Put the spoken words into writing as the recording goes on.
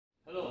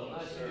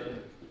sir.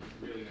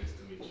 Really nice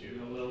to meet you.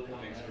 You're welcome.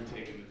 Thanks for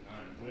taking the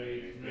time.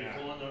 Great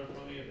honor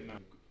from you.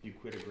 You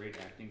quit a great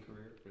acting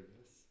career for this?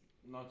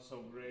 Not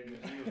so great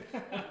as you.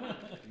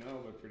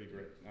 No, but pretty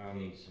great.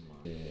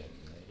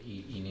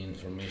 In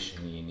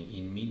information,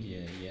 in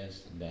media,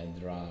 yes, that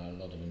there are a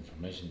lot of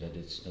information that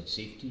it's not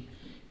safety.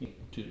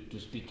 To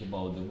speak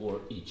about the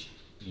war each,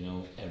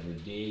 every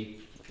day,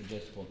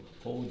 just for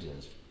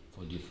audience,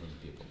 for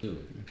different people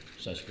too.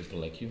 Such people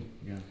like you.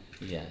 Yeah.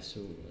 Yeah, so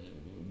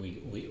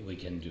we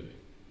can do it.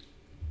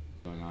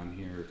 Going on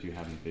here, if you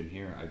haven't been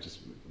here,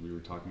 we were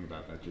talking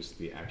about just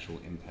the actual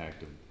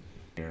impact of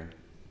air.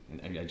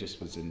 And I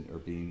just was in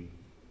Urbine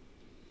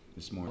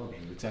this morning.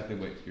 Exactly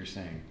what you're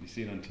saying. You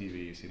see it on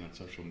TV, you see it on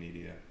social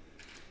media,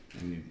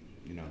 and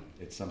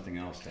it's something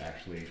else to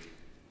actually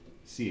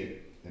see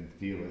it and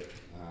feel it,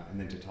 and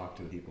then to talk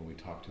to the people. We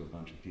talked to a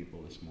bunch of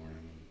people this morning.